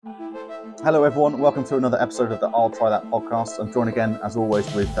Hello everyone, welcome to another episode of the I'll Try That podcast. I'm joined again, as always,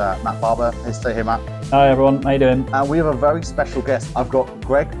 with Matt Barber. Hey, stay here, Matt. Hi everyone, how you doing? And we have a very special guest. I've got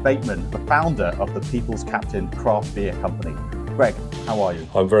Greg Bateman, the founder of the People's Captain Craft Beer Company. Greg, how are you?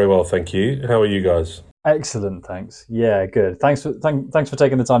 I'm very well, thank you. How are you guys? Excellent, thanks. Yeah, good. Thanks for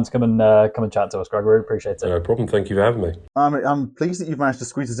taking the time to come and chat to us, Greg. We really appreciate it. No problem. Thank you for having me. I'm pleased that you've managed to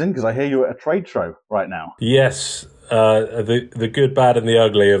squeeze us in because I hear you're at a trade show right now. Yes, the good, bad, and the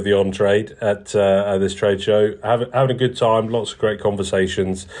ugly of the on trade at this trade show. Having a good time, lots of great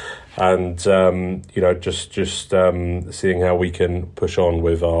conversations, and just seeing how we can push on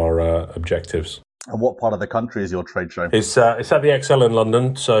with our objectives. And what part of the country is your trade show? It's at the XL in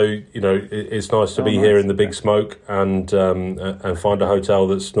London, so it's nice to be here in the big smoke and find a hotel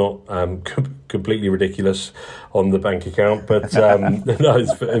that's not completely ridiculous on the bank account. But no,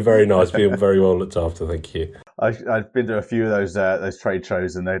 it's very nice. Being very well looked after. Thank you. I've been to a few of those trade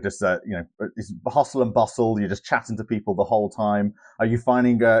shows, and they're just it's hustle and bustle. You're just chatting to people the whole time. Are you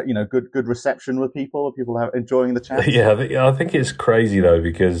finding good reception with people? Are people enjoying the chat? Yeah, I think it's crazy though,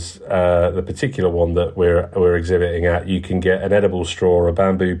 because the particular one that we're exhibiting at, you can get an edible straw, a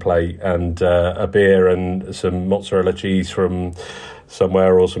bamboo plate, and a beer and some mozzarella cheese from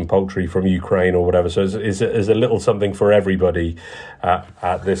somewhere, or some poultry from Ukraine or whatever. So it's a little something for everybody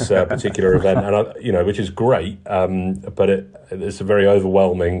at this particular event, and which is great. But it's very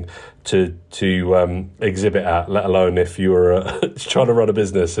overwhelming to exhibit at, let alone if you were trying to run a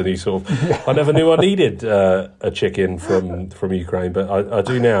business and you sort of. I never knew I needed a chicken from Ukraine, but I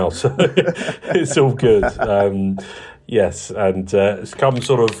do now. So it's all good. Yes, and it's come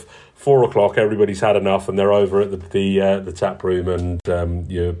sort of 4 o'clock, everybody's had enough, and they're over at the tap room, and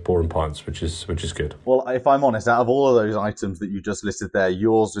you're pouring pints, which is good. Well, if I'm honest, out of all of those items that you just listed there,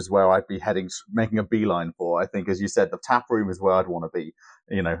 yours is where I'd be heading, making a beeline for. I think, as you said, the tap room is where I'd want to be.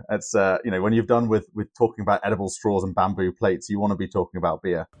 It's when you've done with talking about edible straws and bamboo plates, you want to be talking about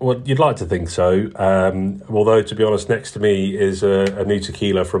beer. Well, you'd like to think so. Although, to be honest, next to me is a new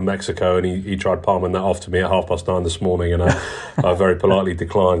tequila from Mexico, and he tried palming that off to me at 9:30 this morning, and I very politely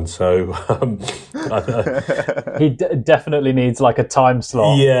declined. So he definitely needs like a time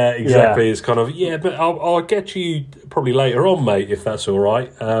slot. Yeah, exactly. Yeah. It's kind of but I'll get you probably later on, mate, if that's all right.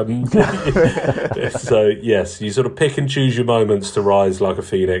 So yes, you sort of pick and choose your moments to rise like a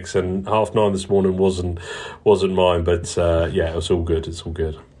phoenix, and 9:30 this morning wasn't mine, but it was all good. It's all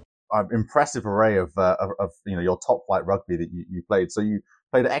good. Impressive array of your top flight rugby that you played. So you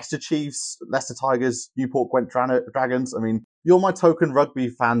played at Exeter Chiefs, Leicester Tigers, Newport Gwent Dragons. I mean, you're my token rugby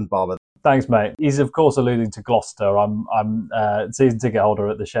fan, Barber. Thanks, mate. He's of course alluding to Gloucester. I'm season ticket holder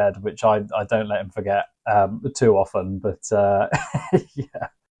at the Shed, which I don't let him forget too often. But yeah.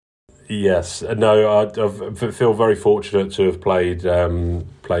 Yes, no, I feel very fortunate to have played for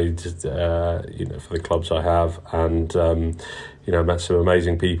the clubs I have, and met some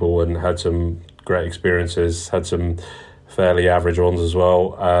amazing people and had some great experiences. Had some fairly average ones as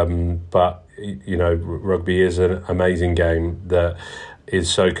well, but rugby is an amazing game that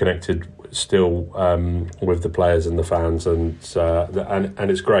is so connected still with the players and the fans, and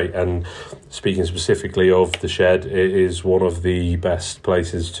it's great. And speaking specifically of the Shed, it is one of the best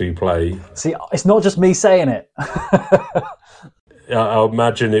places to play. See, it's not just me saying it. I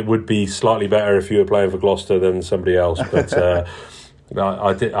imagine it would be slightly better if you were playing for Gloucester than somebody else, but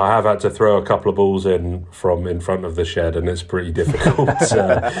I have had to throw a couple of balls in front of the Shed, and it's pretty difficult.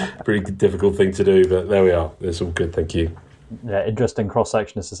 Pretty difficult thing to do, but there we are. It's all good, thank you. Yeah, interesting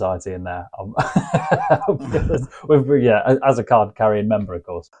cross-section of society in there. As a card-carrying member, of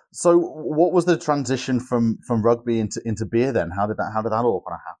course. So, what was the transition from rugby into beer then? How did that all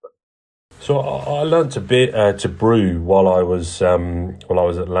kind of happen? So I learned to brew while I was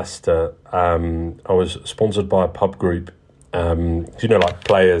at Leicester. I was sponsored by a pub group. Like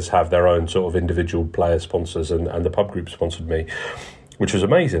players have their own sort of individual player sponsors, and the pub group sponsored me, which was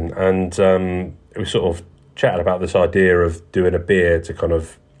amazing. And we sort of chatted about this idea of doing a beer to kind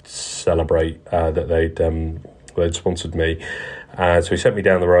of celebrate that they'd sponsored me. So he sent me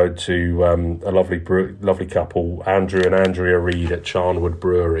down the road to a lovely couple, Andrew and Andrea Reed at Charnwood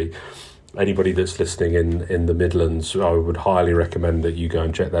Brewery. Anybody that's listening in the Midlands, I would highly recommend that you go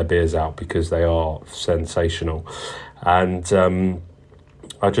and check their beers out, because they are sensational. And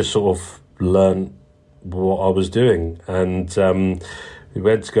I just sort of learned what I was doing, and we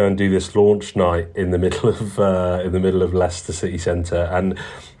went to go and do this launch night in the middle of Leicester City Centre. And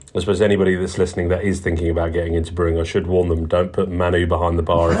I suppose anybody that's listening that is thinking about getting into brewing, I should warn them, don't put Manu behind the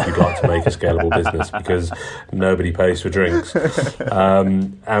bar if you'd like to make a scalable business, because nobody pays for drinks.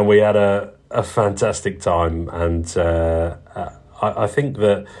 And we had a fantastic time. And I think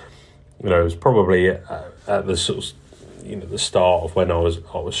that, it was probably at the sort of, the start of when I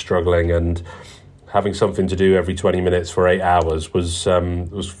was struggling, and having something to do every 20 minutes for 8 hours was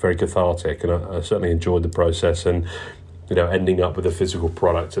very cathartic, and I certainly enjoyed the process. And ending up with a physical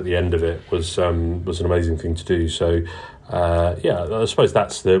product at the end of it was an amazing thing to do. So I suppose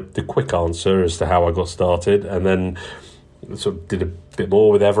that's the quick answer as to how I got started, and then sort of did a bit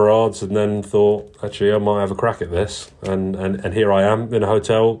more with Everard's, and then thought, actually, I might have a crack at this, and here I am in a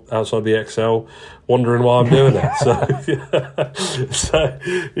hotel outside the XL, wondering why I'm doing it. So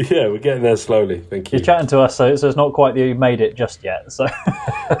we're getting there slowly. Thank you. You're chatting to us, so it's not quite that you made it just yet. So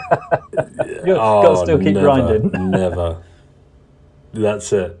you've got to still keep grinding. Never.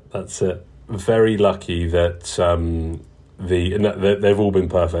 That's it. Very lucky that they've all been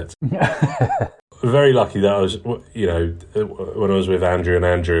perfect. Very lucky that I was, when I was with Andrew, and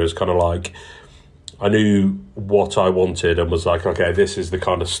Andrew was kind of like, I knew what I wanted and was like, okay, this is the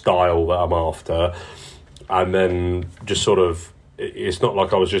kind of style that I'm after. And then just sort of, it's not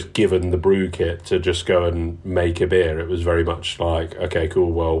like I was just given the brew kit to just go and make a beer. It was very much like, okay,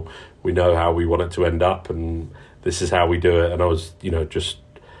 cool, well, we know how we want it to end up, and this is how we do it. And I was, just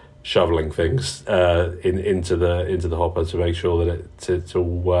shoveling things into the hopper to make sure that it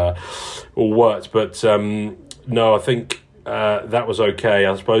all worked. But no, I think that was okay.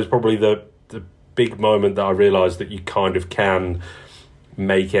 I suppose probably the big moment that I realised that you kind of can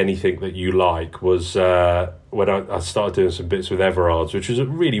make anything that you like was when I started doing some bits with Everard's, which was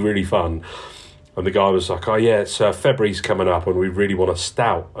really, really fun. And the guy was like, oh yeah, it's February's coming up and we really want a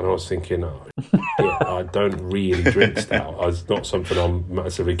stout. And I was thinking, I don't really drink stout. It's not something I'm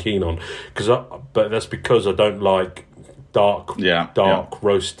massively keen on. But that's because I don't like dark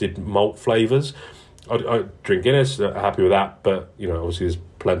roasted malt flavours. I drink Guinness, happy with that. But, obviously there's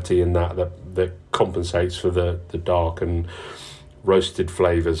plenty in that compensates for the dark and roasted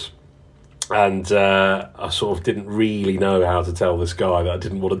flavours. And I sort of didn't really know how to tell this guy that I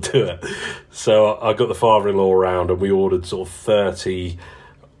didn't want to do it. So I got the father-in-law around and we ordered sort of 30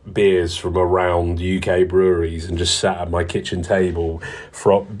 beers from around UK breweries and just sat at my kitchen table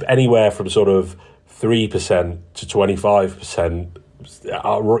from anywhere from sort of 3% to 25%,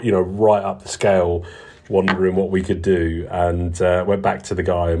 right up the scale, wondering what we could do. And went back to the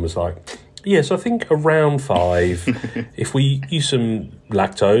guy and was like, yes, I think around 5. If we use some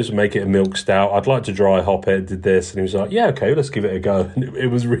lactose and make it a milk stout, I'd like to dry hop it, did this. And he was like, yeah, okay, let's give it a go. And it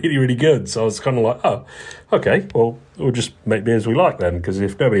was really, really good. So I was kind of like, oh, okay, well, we'll just make beers we like then, because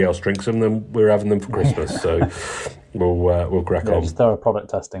if nobody else drinks them, then we're having them for Christmas. So we'll crack on. Just thorough product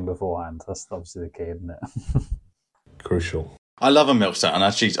testing beforehand. That's obviously the key, isn't it? Crucial. I love a milk stout, and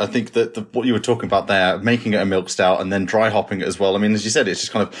actually, I think that what you were talking about there, making it a milk stout and then dry hopping it as well. I mean, as you said, it's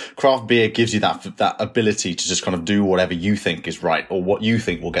just kind of craft beer gives you that ability to just kind of do whatever you think is right, or what you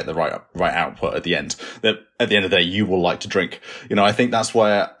think will get the right output at the end. That at the end of the day, you will like to drink. I think that's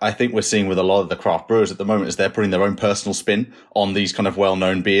where I think we're seeing with a lot of the craft brewers at the moment is they're putting their own personal spin on these kind of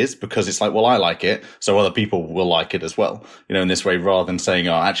well-known beers, because it's like, well, I like it, so other people will like it as well. In this way, rather than saying,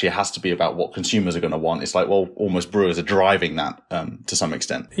 oh, actually, it has to be about what consumers are going to want. It's like, well, almost brewers are driving that to some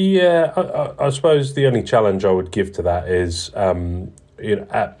extent. Yeah, I suppose the only challenge I would give to that is,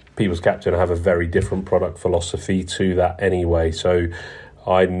 at People's Captain, I have a very different product philosophy to that anyway. So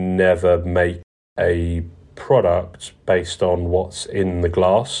I never make a product based on what's in the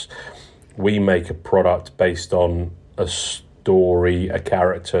glass. We make a product based on a story, a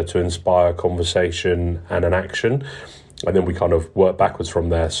character to inspire conversation and an action, and then we kind of work backwards from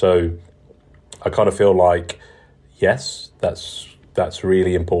there. So I kind of feel like, yes, that's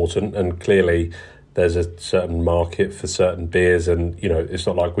really important, and clearly there's a certain market for certain beers, and it's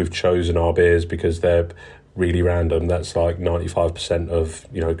not like we've chosen our beers because they're really random. That's like 95% of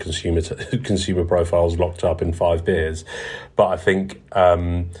consumer profiles locked up in 5 beers. But I think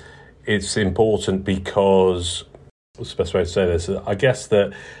it's important because, what's the best way to say this? I guess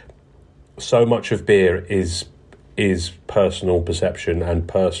that so much of beer is personal perception and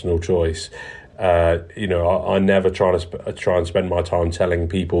personal choice. I never try and spend my time telling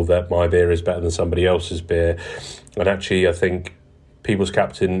people that my beer is better than somebody else's beer. And actually, I think People's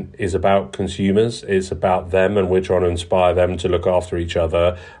Captain is about consumers. It's about them, and we're trying to inspire them to look after each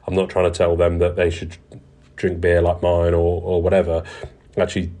other. I'm not trying to tell them that they should drink beer like mine or whatever.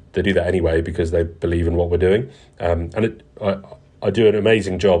 Actually, they do that anyway because they believe in what we're doing. I do an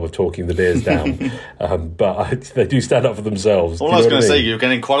amazing job of talking the beers down, but they do stand up for themselves. All I was going to say, you're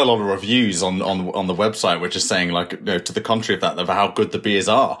getting quite a lot of reviews on the website, which is saying, like, to the contrary of that, of how good the beers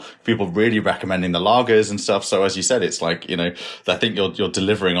are. People really recommending the lagers and stuff. So as you said, it's like, I think you're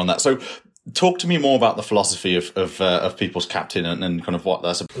delivering on that. So talk to me more about the philosophy of People's Captain and kind of what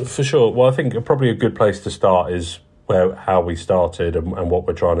that's about. For sure. Well, I think probably a good place to start is how we started and what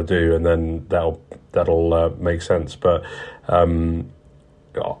we're trying to do, and then that'll make sense. But I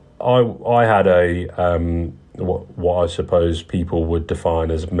had what I suppose people would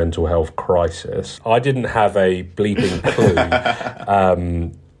define as a mental health crisis. I didn't have a bleeping clue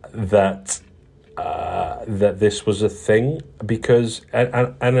that this was a thing, because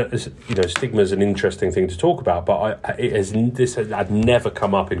stigma is an interesting thing to talk about, but this had never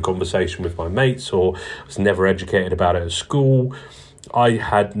come up in conversation with my mates, or was never educated about it at school. I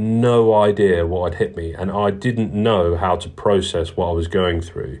had no idea what had hit me, and I didn't know how to process what I was going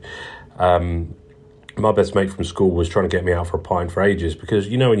through. My best mate from school was trying to get me out for a pint for ages, because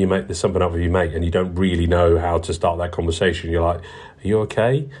when you make there's something up with your mate and you don't really know how to start that conversation. You're like, are you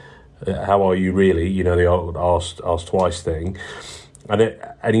okay? How are you really? The old ask twice thing. And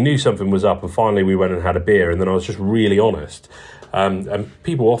he knew something was up, and finally we went and had a beer, and then I was just really honest. And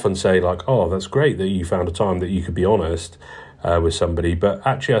people often say like, oh, that's great that you found a time that you could be honest with somebody. But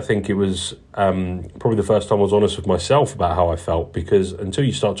actually I think it was probably the first time I was honest with myself about how I felt, because until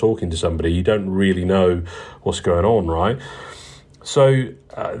you start talking to somebody, you don't really know what's going on, right? So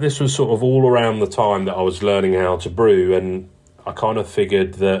this was sort of all around the time that I was learning how to brew, and I kind of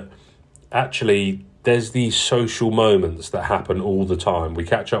figured that actually there's these social moments that happen all the time. We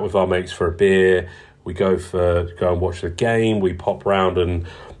catch up with our mates for a beer, we go and watch the game, we pop round and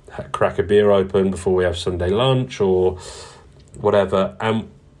crack a beer open before we have Sunday lunch or whatever.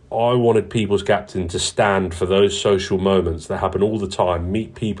 And I wanted People's Captain to stand for those social moments that happen all the time,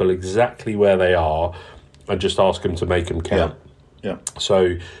 meet people exactly where they are, and just ask them to make them count. Yeah.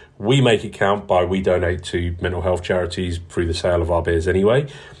 So we make it count by we donate to mental health charities through the sale of our beers anyway.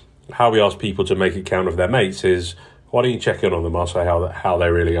 How we ask people to make it count of their mates is, why don't you check in on them, ask how they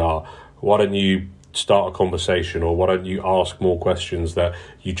really are? Why don't you start a conversation, or why don't you ask more questions that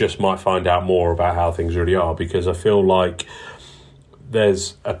you just might find out more about how things really are? Because I feel like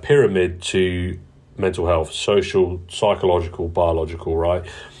there's a pyramid to mental health: social, psychological, biological, right?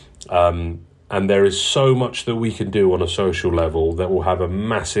 And there is so much that we can do on a social level that will have a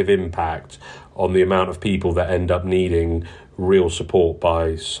massive impact on the amount of people that end up needing real support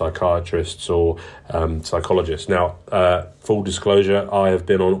by psychiatrists or psychologists. Now, full disclosure, I have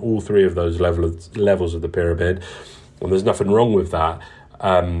been on all three of those levels of the pyramid, and there's nothing wrong with that.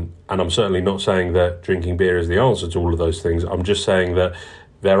 And I'm certainly not saying that drinking beer is the answer to all of those things. I'm just saying that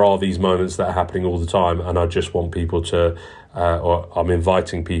there are these moments that are happening all the time, and I just want people to, or I'm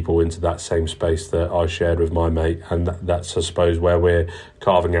inviting people into that same space that I shared with my mate, and that's, I suppose, where we're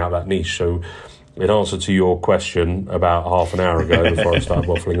carving out that niche. So in answer to your question about half an hour ago, before I started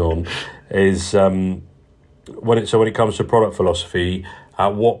waffling on, is when it comes to product philosophy,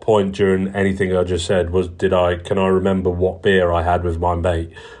 at what point during anything I just said can I remember what beer I had with my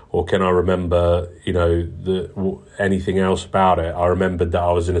mate, or can I remember anything else about it? I remembered that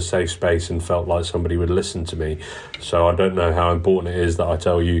I was in a safe space and felt like somebody would listen to me. So I don't know how important it is that I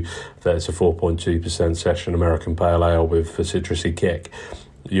tell you that it's a 4.2% session American Pale Ale with a citrusy kick.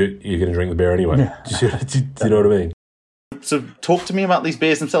 You're going to drink the beer anyway. Yeah. Do you know what I mean? So talk to me about these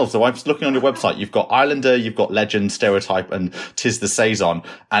beers themselves. So I was looking on your website. You've got Islander, you've got Legend, Stereotype, and Tis the Saison.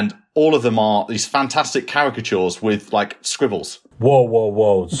 And all of them are these fantastic caricatures with, like, scribbles.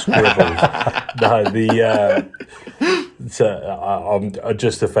 Whoa, scribbles. No, I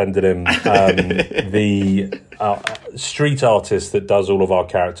just offended him. The street artist that does all of our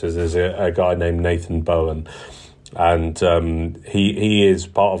characters is a guy named Nathan Bowen. And he is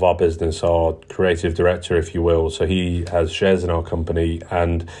part of our business, our creative director, if you will. So he has shares in our company,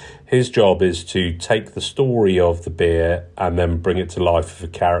 and his job is to take the story of the beer and then bring it to life with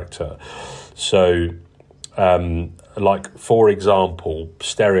a character. So, like, for example,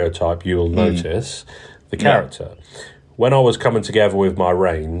 Stereotype, you'll notice the character. Yeah. When I was coming together with my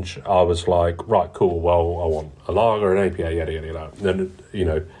range, I was like, right, cool, well, I want a lager, an APA, yada, yada, yada. Then,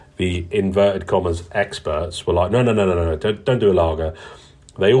 the inverted commas experts were like, no, don't do a lager.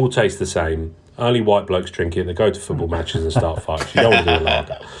 They all taste the same. Only white blokes drink it. They go to football matches and start fights. You don't want to do a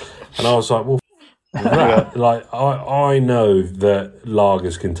lager. And I was like, well, that. Like, I know that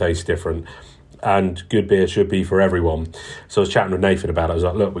lagers can taste different, and good beer should be for everyone. So I was chatting with Nathan about it. I was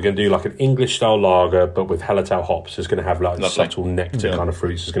like, look, we're going to do like an English style lager, but with Hallertau hops. It's going to have like subtle nectar kind of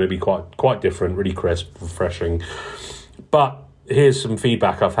fruits. It's going to be quite different, really crisp, refreshing. But here's some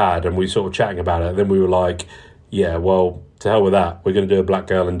feedback I've had, and we sort of chatting about it, and then we were like, yeah, well, to hell with that. We're going to do a black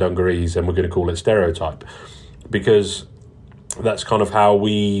girl in dungarees, and we're going to call it Stereotype, because that's kind of how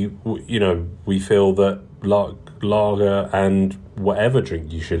we feel that lager and whatever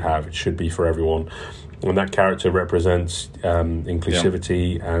drink you should have, it should be for everyone. And that character represents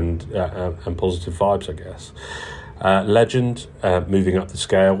inclusivity and positive vibes, I guess. Legend, moving up the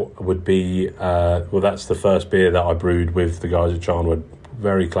scale, would be, that's the first beer that I brewed with the guys at Charnwood.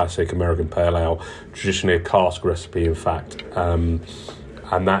 Very classic American Pale Ale, traditionally a cask recipe, in fact.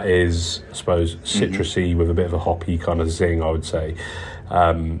 And that is, I suppose, citrusy with a bit of a hoppy kind of zing, I would say.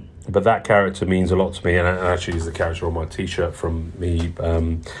 But that character means a lot to me, and actually is the character on my T-shirt from me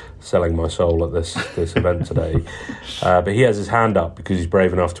selling my soul at this event today. But he has his hand up because he's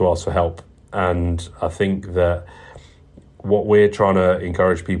brave enough to ask for help. And I think that what we're trying to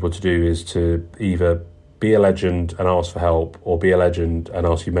encourage people to do is to either be a legend and ask for help, or be a legend and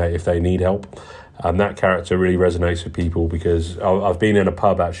ask your mate if they need help. And that character really resonates with people, because I've been in a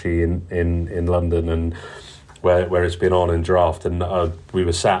pub actually in London, and where it's been on in draft, and we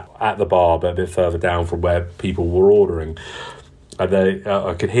were sat at the bar but a bit further down from where people were ordering, and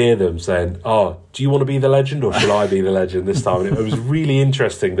I could hear them saying, "Oh, do you want to be the legend, or shall I be the legend this time?" And it was really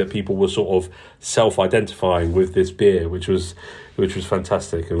interesting that people were sort of self-identifying with this beer, which was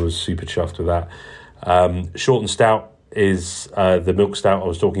fantastic, and was super chuffed with that. Short and stout is the milk stout I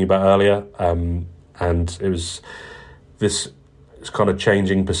was talking about earlier, and it was this. It's kind of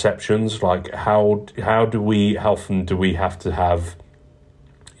changing perceptions, like how often do we have to have,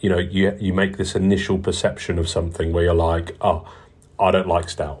 you make this initial perception of something where you're like, oh, I don't like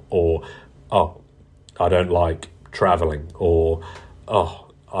stout, or oh, I don't like traveling, or oh,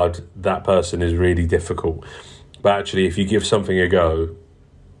 that person is really difficult. But actually, if you give something a go,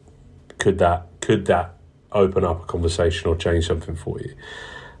 could that open up a conversation or change something for you?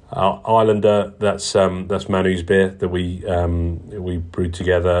 Islander, that's Manu's beer that we brewed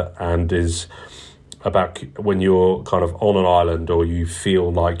together, and is about when you're kind of on an island or you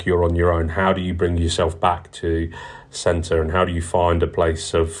feel like you're on your own, how do you bring yourself back to centre, and how do you find a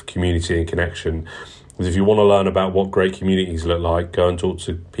place of community and connection? Because if you want to learn about what great communities look like, go and talk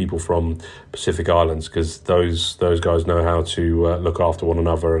to people from Pacific Islands, because those guys know how to look after one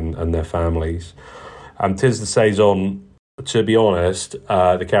another and their families. And 'Tis the Saison, to be honest,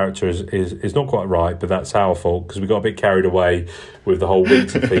 the character is not quite right, but that's our fault, because we got a bit carried away with the whole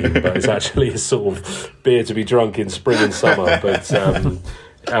winter theme. But it's actually a sort of beer to be drunk in spring and summer. But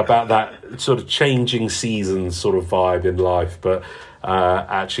about that sort of changing seasons sort of vibe in life. But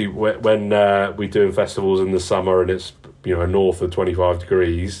actually, when we do festivals in the summer and it's north of 25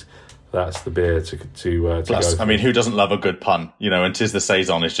 degrees. That's the beer to Plus, go for. I mean, who doesn't love a good pun? And 'Tis the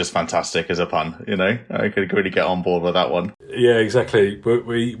Saison is just fantastic as a pun. I could really get on board with that one. Yeah, exactly.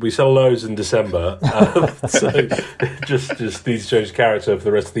 We sell loads in December, so just need to change character for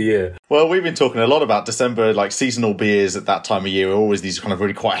the rest of the year. Well, we've been talking a lot about December, like seasonal beers at that time of year are always these kind of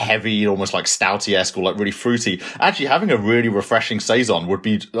really quite heavy, almost like stouty-esque or like really fruity. Actually, having a really refreshing Saison would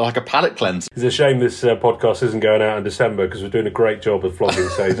be like a palate cleanse. It's a shame this podcast isn't going out in December, because we're doing a great job of flogging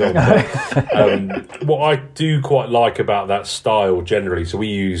Saison. But, what I do quite like about that style generally, so we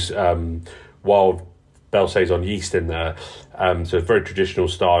use wild Belle Saison yeast in there, so a very traditional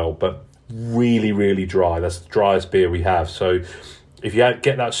style, but really, really dry. That's the driest beer we have. So if you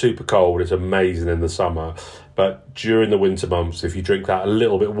get that super cold, it's amazing in the summer. But during the winter months, if you drink that a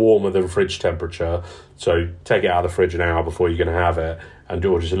little bit warmer than fridge temperature, so take it out of the fridge an hour before you're going to have it,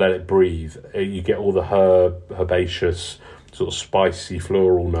 or just let it breathe, you get all the herbaceous, sort of spicy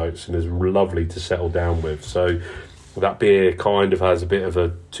floral notes, and is lovely to settle down with. So that beer kind of has a bit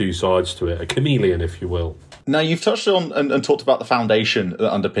of two sides to it, a chameleon, if you will. Now, you've touched on and talked about the foundation that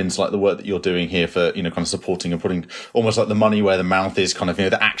underpins like the work that you're doing here for, kind of supporting and putting almost like the money where the mouth is, kind of,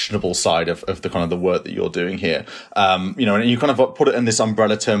 the actionable side of the kind of the work that you're doing here. And you kind of put it in this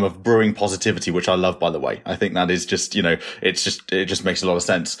umbrella term of brewing positivity, which I love, by the way. I think that is just, it just makes a lot of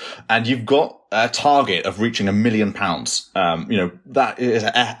sense. And you've got a target of reaching £1 million. That is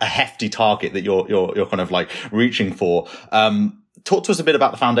a hefty target that you're kind of like reaching for. Talk to us a bit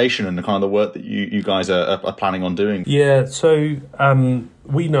about the foundation and the kind of the work that you guys are planning on doing. Yeah, so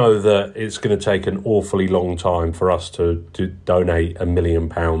we know that it's going to take an awfully long time for us to donate £1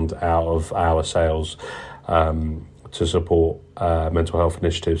 million out of our sales to support mental health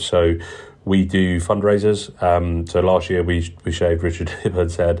initiatives. So we do fundraisers. So last year we shaved Richard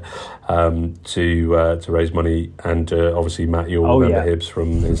Hibbard's head to raise money, and obviously Matt, you'll remember Hibbs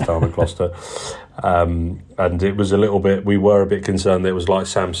from his time at Gloucester. And it was we were a bit concerned that it was like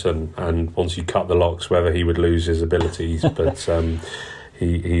Samson, and once you cut the locks, whether he would lose his abilities, but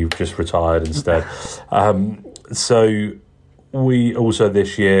he just retired instead. So We also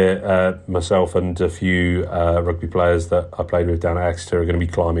this year, myself and a few rugby players that I played with down at Exeter are going to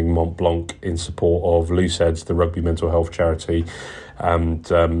be climbing Mont Blanc in support of Looseheads, the rugby mental health charity. And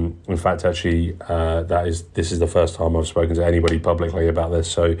in fact, actually, this is the first time I've spoken to anybody publicly about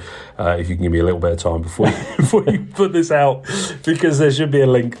this. So if you can give me a little bit of time before you put this out, because there should be a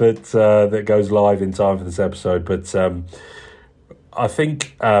link that goes live in time for this episode. But I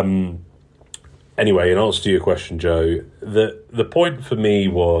think. Anyway, in answer to your question, Joe, the point for me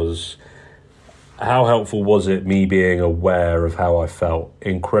was, how helpful was it me being aware of how I felt?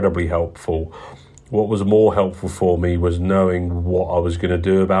 Incredibly helpful. What was more helpful for me was knowing what I was going to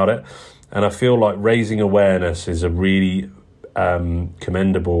do about it. And I feel like raising awareness is a really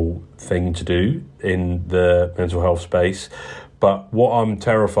commendable thing to do in the mental health space. But what I'm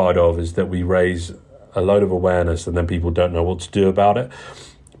terrified of is that we raise a load of awareness and then people don't know what to do about it.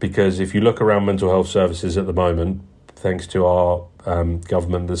 Because if you look around mental health services at the moment, thanks to our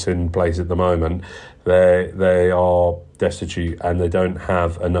government that's in place at the moment, they are destitute and they don't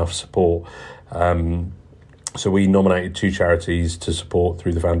have enough support. So we nominated 2 charities to support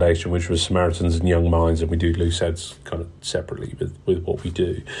through the foundation, which was Samaritans and Young Minds, and we do Looseheads kind of separately with what we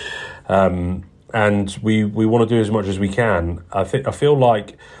do. And we want to do as much as we can. I feel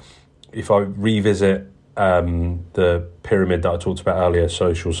like if I revisit the pyramid that I talked about earlier,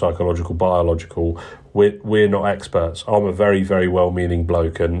 social, psychological, biological, we're not experts. I'm a very, very well-meaning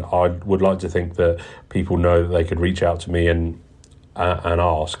bloke, and I would like to think that people know that they could reach out to me and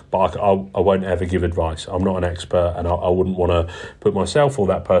ask, but I won't ever give advice. I'm not an expert, and I wouldn't want to put myself or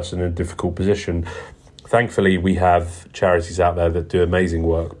that person in a difficult position. Thankfully, we have charities out there that do amazing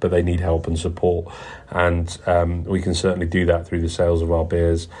work, but they need help and support, and we can certainly do that through the sales of our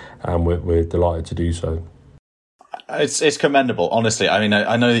beers, and we're delighted to do so. It's commendable, honestly. I mean,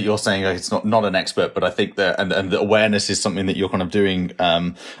 I know that you're saying it's not an expert, but I think that and the awareness is something that you're kind of doing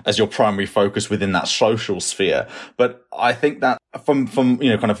as your primary focus within that social sphere. But I think that from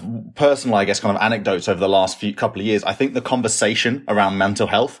kind of personal, I guess, kind of anecdotes over the last couple of years, I think the conversation around mental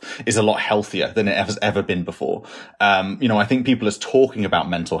health is a lot healthier than it has ever been before. I think people are talking about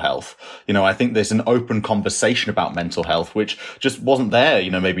mental health. I think there's an open conversation about mental health, which just wasn't there,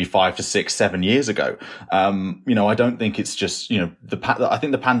 maybe 5 to 6, 7 years ago. I don't think it's just, I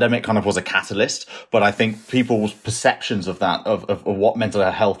think the pandemic kind of was a catalyst, but I think people's perceptions of that, of what mental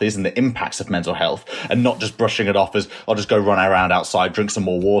health is and the impacts of mental health, and not just brushing it off as, I'll just go run around outside, drink some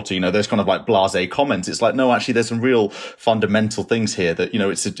more water, those kind of like blasé comments. It's like, no, actually there's some real fundamental things here that,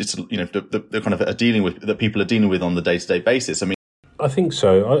 the kind of dealing with, that people are dealing with on the day-to-day basis. I mean, I think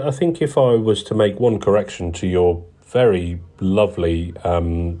so. I think if I was to make one correction to your very lovely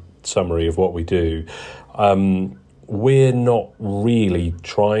summary of what we do, we're not really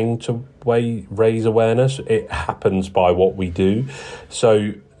trying to raise awareness. It happens by what we do.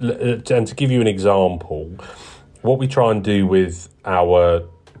 So, and to give you an example, what we try and do with our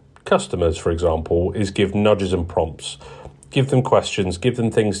customers, for example, is give nudges and prompts. Give them questions, give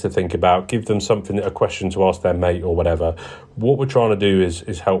them things to think about, give them a question to ask their mate or whatever. What we're trying to do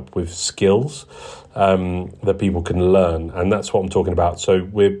is help with skills that people can learn, and that's what I'm talking about. So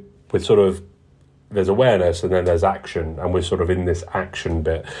we're sort of, there's awareness and then there's action, and we're sort of in this action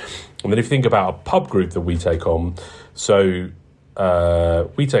bit. And then if you think about a pub group that we take on, so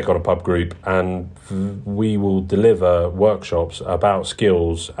we take on a pub group and we will deliver workshops about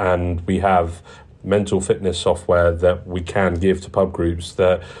skills, and we have mental fitness software that we can give to pub groups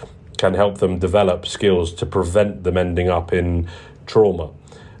that can help them develop skills to prevent them ending up in trauma.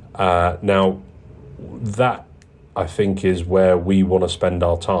 Now, that I think is where we want to spend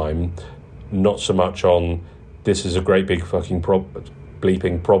our time, not so much on this is a great big fucking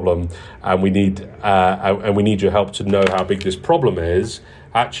bleeping problem, and we need your help to know how big this problem is.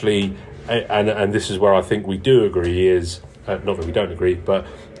 Actually, and this is where I think we do agree is not that we don't agree, but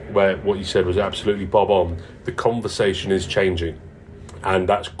where what you said was absolutely bob on. The conversation is changing, and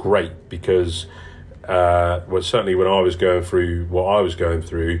that's great because certainly when I was going through what I was going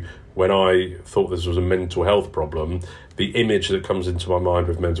through, when I thought this was a mental health problem, the image that comes into my mind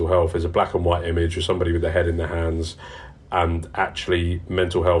with mental health is a black and white image of somebody with their head in their hands, and actually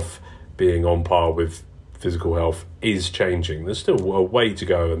mental health being on par with physical health is changing. There's still a way to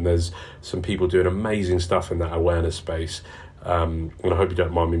go, and there's some people doing amazing stuff in that awareness space. And I hope you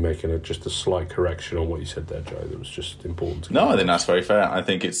don't mind me making just a slight correction on what you said there, Joe. That was just important. No, I think that's very fair. I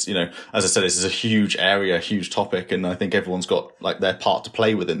think it's, as I said, this is a huge area, huge topic, and I think everyone's got like their part to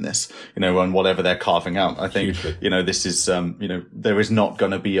play within this, and whatever they're carving out. I think, hugely. This is, there is not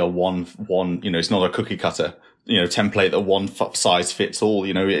going to be a one, it's not a cookie cutter, template that one size fits all.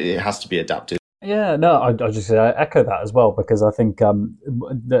 It has to be adapted. Yeah, no, I just echo that as well because I think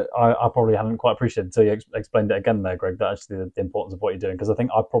that I probably hadn't quite appreciated until you explained it again there, Greg. That actually the importance of what you're doing because I think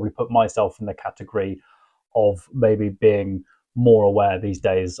I probably put myself in the category of maybe being more aware these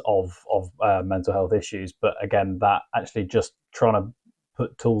days of mental health issues, but again, that actually just trying to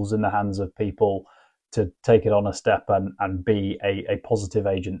put tools in the hands of people to take it on a step and be a positive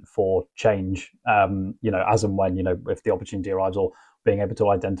agent for change. As and when if the opportunity arrives or being able to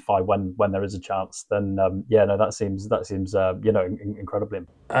identify when there is a chance, then that seems incredibly important.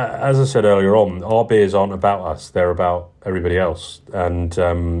 As I said earlier on, our beers aren't about us; they're about everybody else. And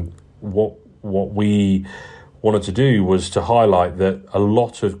what we wanted to do was to highlight that a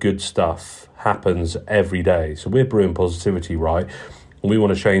lot of good stuff happens every day. So we're brewing positivity, right? And we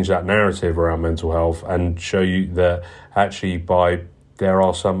want to change that narrative around mental health and show you that actually there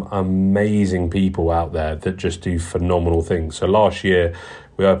are some amazing people out there that just do phenomenal things. So last year,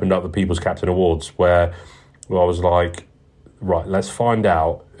 we opened up the People's Captain Awards where I was like, right, let's find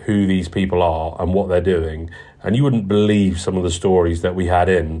out who these people are and what they're doing. And you wouldn't believe some of the stories that we had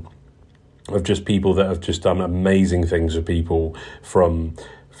in of just people that have just done amazing things for people for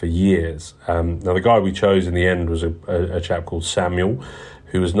years. Now, the guy we chose in the end was a chap called Samuel,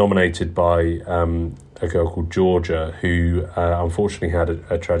 who was nominated by a girl called Georgia, who unfortunately had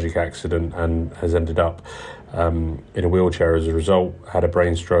a tragic accident and has ended up in a wheelchair as a result, had a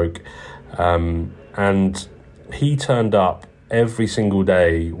brain stroke. And he turned up every single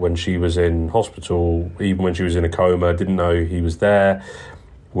day when she was in hospital, even when she was in a coma, didn't know he was there,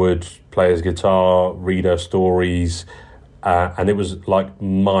 would play his guitar, read her stories, and it was like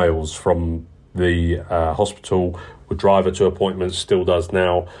miles from the hospital, would drive her to appointments, still does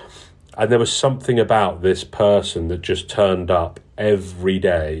now. And there was something about this person that just turned up every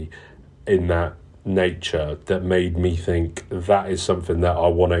day in that nature that made me think that is something that I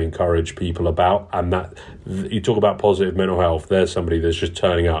want to encourage people about. And that you talk about positive mental health, there's somebody that's just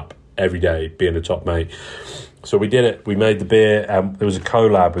turning up every day, being a top mate. So we did it. We made the beer. There was a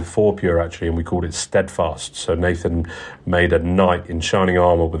collab with 4Pure actually, and we called it Steadfast. So Nathan made a knight in shining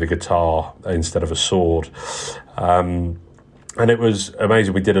armour with a guitar instead of a sword. And it was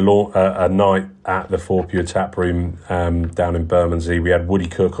amazing. We did a night at the 4Pure tap room down in Bermondsey. We had Woody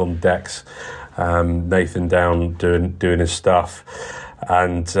Cook on decks, Nathan down doing his stuff.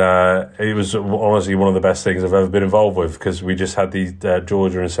 And it was honestly one of the best things I've ever been involved with, because we just had these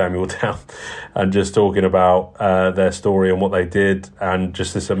Georgia and Samuel down and just talking about their story and what they did, and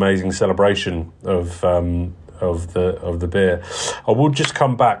just this amazing celebration of the beer. I will just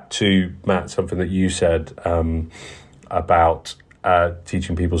come back to, Matt, something that you said about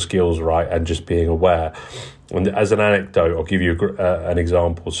teaching people skills, right, and just being aware. And as an anecdote, I'll give you an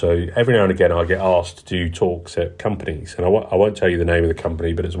example. So every now and again, I get asked to do talks at companies, and I won't tell you the name of the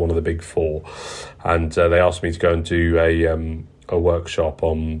company, but it's one of the big four. And they asked me to go and do a workshop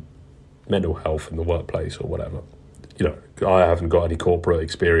on mental health in the workplace or whatever. You know, I haven't got any corporate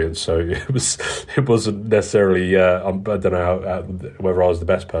experience, so it wasn't necessarily. I don't know whether I was the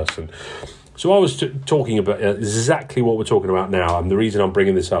best person. So I was talking about exactly what we're talking about now, and the reason I'm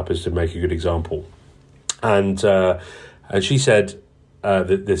bringing this up is to make a good example. And she said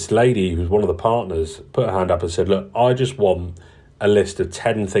that this lady, who's one of the partners, put her hand up and said, look, I just want a list of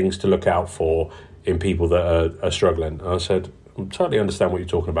 10 things to look out for in people that are struggling. And I said, I totally understand what you're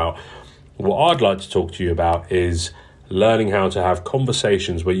talking about. What I'd like to talk to you about is learning how to have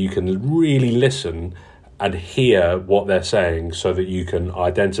conversations where you can really listen and hear what they're saying so that you can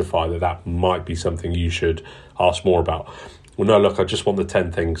identify that might be something you should ask more about. Well, no, look, I just want the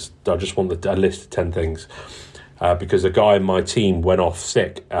 10 things. I just want a list of 10 things. Because a guy in my team went off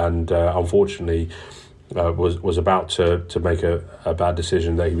sick and unfortunately was about to make a bad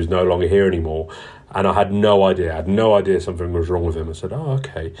decision that he was no longer here anymore. And I had no idea. I had no idea something was wrong with him. I said, oh,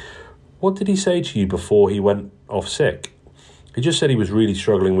 okay. What did he say to you before he went off sick? He just said he was really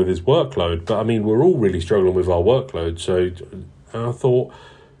struggling with his workload. But, I mean, we're all really struggling with our workload. So I thought,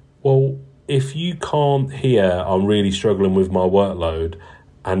 well, if you can't hear I'm really struggling with my workload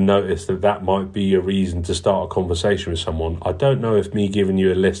and notice that might be a reason to start a conversation with someone, I don't know if me giving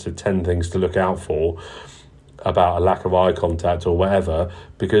you a list of 10 things to look out for about a lack of eye contact or whatever,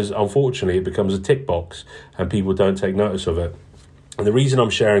 because unfortunately it becomes a tick box and people don't take notice of it. And the reason I'm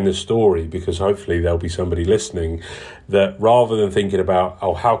sharing this story, because hopefully there'll be somebody listening that rather than thinking about,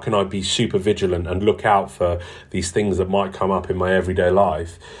 oh, how can I be super vigilant and look out for these things that might come up in my everyday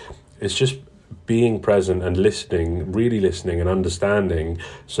life, it's just being present and listening, really listening and understanding,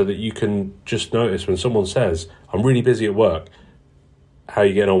 so that you can just notice when someone says, I'm really busy at work. How are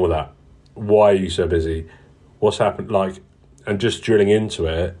you getting on with that? Why are you so busy? What's happened? And just drilling into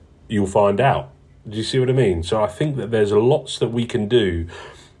it, you'll find out. Do you see what I mean? So I think that there's lots that we can do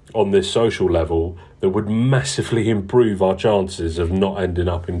on this social level that would massively improve our chances of not ending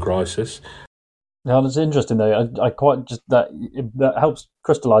up in crisis. Yeah, it's interesting though. I quite just that helps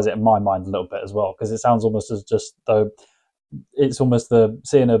crystallize it in my mind a little bit as well, because it sounds almost as just though it's almost the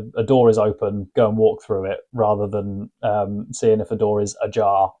seeing a door is open, go and walk through it, rather than seeing if a door is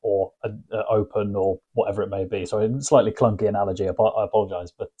ajar or open or whatever it may be. So it's a slightly clunky analogy. I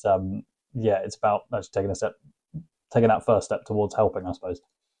apologise, but yeah, it's about actually taking that first step towards helping, I suppose.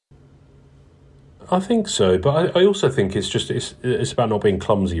 I think so, but I also think it's about not being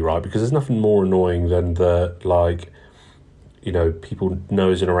clumsy, right? Because there's nothing more annoying than the, like, you know, people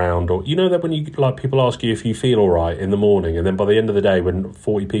nosing around, or you know that when you, like, people ask you if you feel all right in the morning, and then by the end of the day, when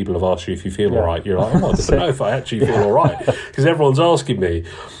 40 people have asked you if you feel all right, you're like, oh, I don't know if I actually feel all right, because everyone's asking me.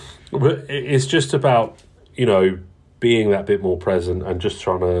 But it's just about, you know, being that bit more present and just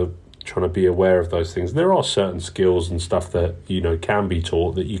trying to be aware of those things. There are certain skills and stuff that, you know, can be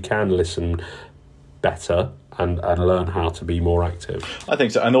taught, that you can listen better and learn how to be more active. I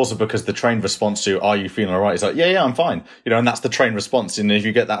think so. And also because the trained response to, are you feeling all right? It's like, yeah, I'm fine. You know, and that's the trained response. And if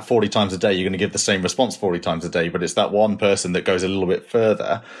you get that 40 times a day, you're going to give the same response 40 times a day. But it's that one person that goes a little bit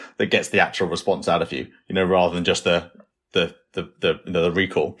further that gets the actual response out of you, you know, rather than just the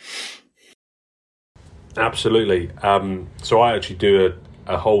recall. Absolutely. So I actually do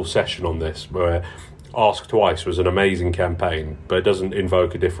a whole session on this where Ask Twice was an amazing campaign, but it doesn't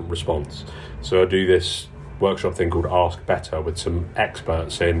invoke a different response. So I do this workshop thing called Ask Better with some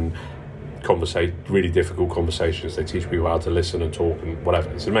experts in really difficult conversations. They teach people how to listen and talk and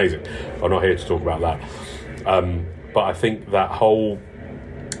whatever. It's amazing. I'm not here to talk about that. But I think that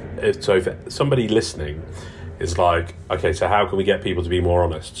so for somebody listening is like, okay, so how can we get people to be more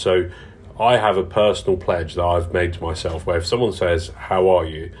honest? So I have a personal pledge that I've made to myself where if someone says, how are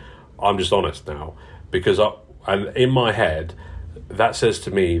you? I'm just honest now, because and in my head, that says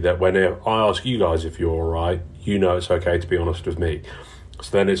to me that when I ask you guys if you're all right, you know it's okay to be honest with me.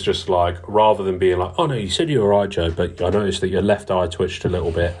 So then it's just like, rather than being like, oh no, you said you're all right, Joe, but I noticed that your left eye twitched a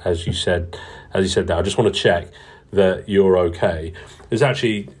little bit as you said that. I just want to check that you're okay. It's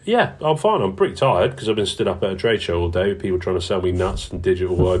actually, yeah, I'm fine. I'm pretty tired because I've been stood up at a trade show all day with people trying to sell me nuts and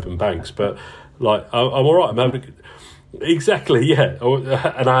digital open banks. But like, I'm all right. I'm having exactly, yeah.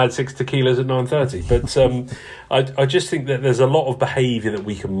 And I had 6 tequilas at 9:30. But I just think that there's a lot of behaviour that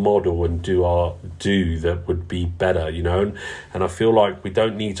we can model and do that would be better, you know. And I feel like we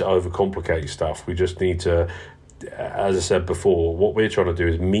don't need to overcomplicate stuff. We just need to, as I said before, what we're trying to do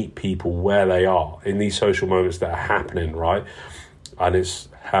is meet people where they are in these social moments that are happening, right? And it's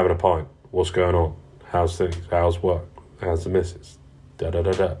having a pint. What's going on? How's things? How's work? How's the missus? Da da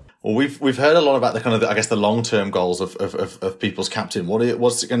da da. Well, we've heard a lot about the kind of, I guess, the long-term goals of People's Captain.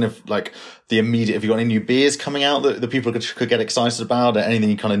 What's it kind of like the immediate? Have you got any new beers coming out that the people could get excited about?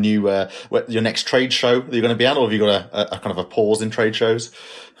 Anything you kind of new? Your next trade show that you're going to be at, or have you got a kind of a pause in trade shows?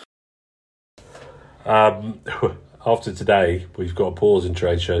 After today, we've got a pause in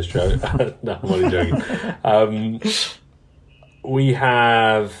trade shows, Joe. No, I'm only joking. We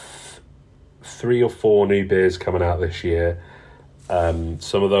have 3 or 4 new beers coming out this year.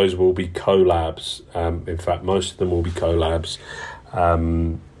 Some of those will be collabs. In fact, most of them will be collabs.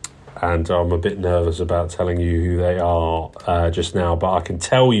 And I'm a bit nervous about telling you who they are just now, but I can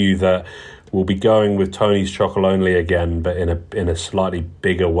tell you that we'll be going with Tony's Chocolonely again, but in a slightly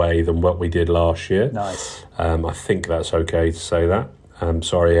bigger way than what we did last year. Nice. I think that's okay to say that.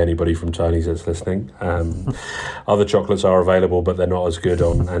 Sorry, anybody from Tony's that's listening. Other chocolates are available, but they're not as good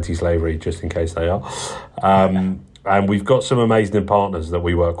on anti-slavery, just in case they are. And we've got some amazing partners that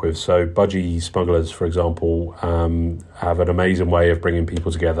we work with. So Budgie Smugglers, for example, have an amazing way of bringing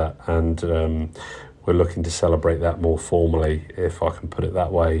people together. And we're looking to celebrate that more formally, if I can put it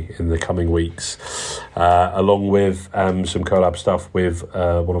that way, in the coming weeks. Along with some collab stuff with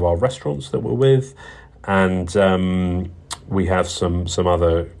one of our restaurants that we're with. And we have some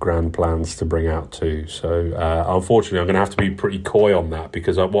other grand plans to bring out too. So unfortunately, I'm going to have to be pretty coy on that,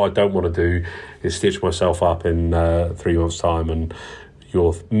 because what I don't want to do is stitch myself up in 3 months' time and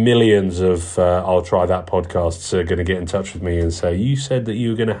your millions of I'll Try That podcasts are going to get in touch with me and say, you said that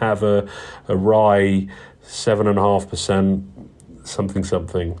you were going to have a rye 7.5%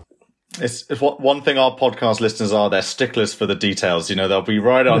 something. It's what one thing our podcast listeners are, they're sticklers for the details. You know, they'll be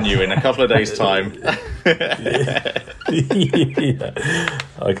right on you in a couple of days' time. Yeah.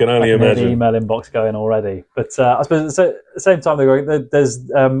 I can only imagine. The email inbox going already. But I suppose at the same time, there's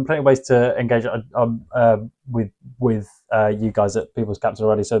plenty of ways to engage with you guys at People's Captain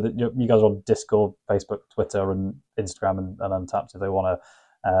already. So that you guys are on Discord, Facebook, Twitter, and Instagram, and Untapped if they want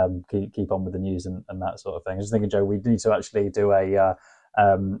to keep on with the news and that sort of thing. I was thinking, Joe, we need to actually do a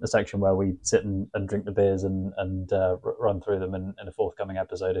section where we sit and drink the beers and run through them in a forthcoming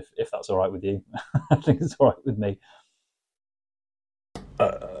episode, if that's all right with you. I think it's all right with me.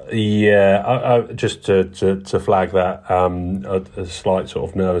 Just to flag that, a slight sort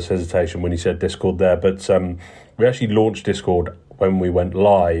of nervous hesitation when you said Discord there, but we actually launched Discord when we went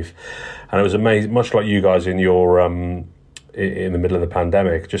live, and it was amazing, much like you guys in your in the middle of the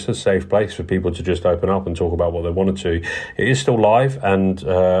pandemic, just a safe place for people to just open up and talk about what they wanted to. It is still live, and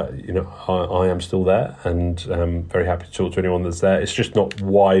I am still there, and very happy to talk to anyone that's there. It's just not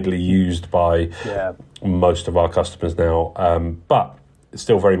widely used by most of our customers now, but it's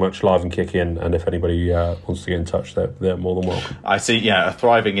still very much live and kicking, and if anybody wants to get in touch, they're more than welcome. I see, a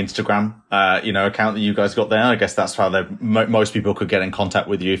thriving Instagram, account that you guys got there. I guess that's how most people could get in contact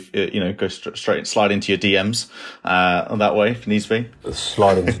with you. If, go straight, slide into your DMs that way if it needs to be.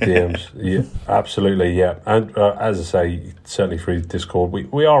 Slide into DMs, yeah, absolutely, yeah. And as I say, certainly through Discord,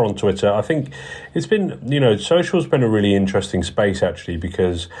 we are on Twitter. I think it's been, social's been a really interesting space actually,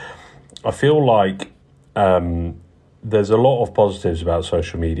 because I feel like there's a lot of positives about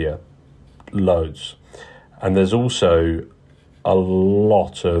social media, loads, and there's also a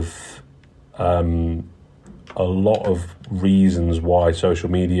lot of reasons why social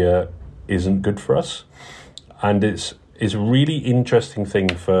media isn't good for us, and it's a really interesting thing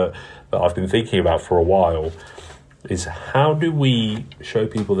that I've been thinking about for a while. Is how do we show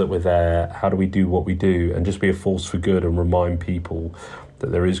people that we're there? How do we do what we do and just be a force for good and remind people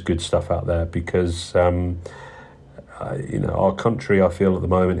that there is good stuff out there? Because our country, I feel at the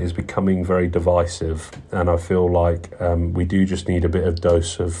moment, is becoming very divisive, and I feel like we do just need a bit of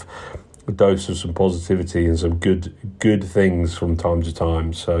dose of some positivity and some good things from time to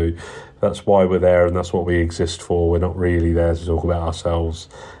time. So that's why we're there, and that's what we exist for. We're not really there to talk about ourselves,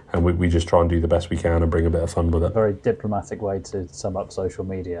 and we just try and do the best we can and bring a bit of fun with it. Very diplomatic way to sum up social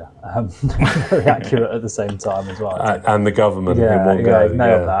media. Very accurate at the same time as well. And the government in one go.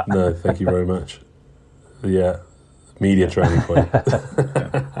 Nailed that. No, thank you very much. Yeah. Media training for you.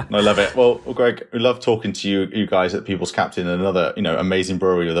 I love it. Well, Greg, we love talking to you guys at People's Captain, and another, amazing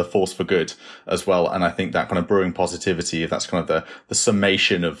brewery with a force for good as well. And I think that kind of brewing positivity, if that's kind of the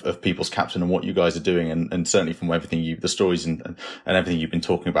summation of People's Captain and what you guys are doing, and certainly from everything the stories and everything you've been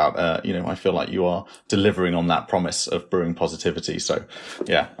talking about, I feel like you are delivering on that promise of brewing positivity. So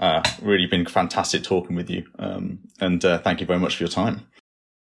really been fantastic talking with you. And thank you very much for your time.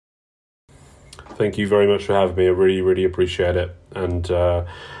 Thank you very much for having me. I really, really appreciate it, and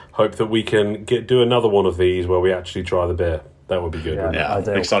hope that we can do another one of these where we actually try the beer. That would be good. Yeah,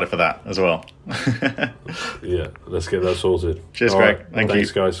 excited for that as well. Yeah, let's get that sorted. Cheers, Greg. Right.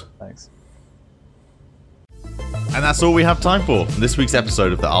 Thanks, guys. Thanks. And that's all we have time for this week's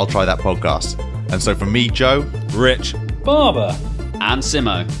episode of the I'll Try That podcast. And so from me, Joe, Rich, Barbara, and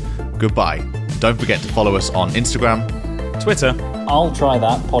Simo, goodbye. Don't forget to follow us on Instagram, Twitter, I'll try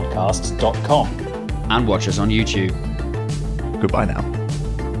that podcast.com, and watch us on YouTube. Goodbye now.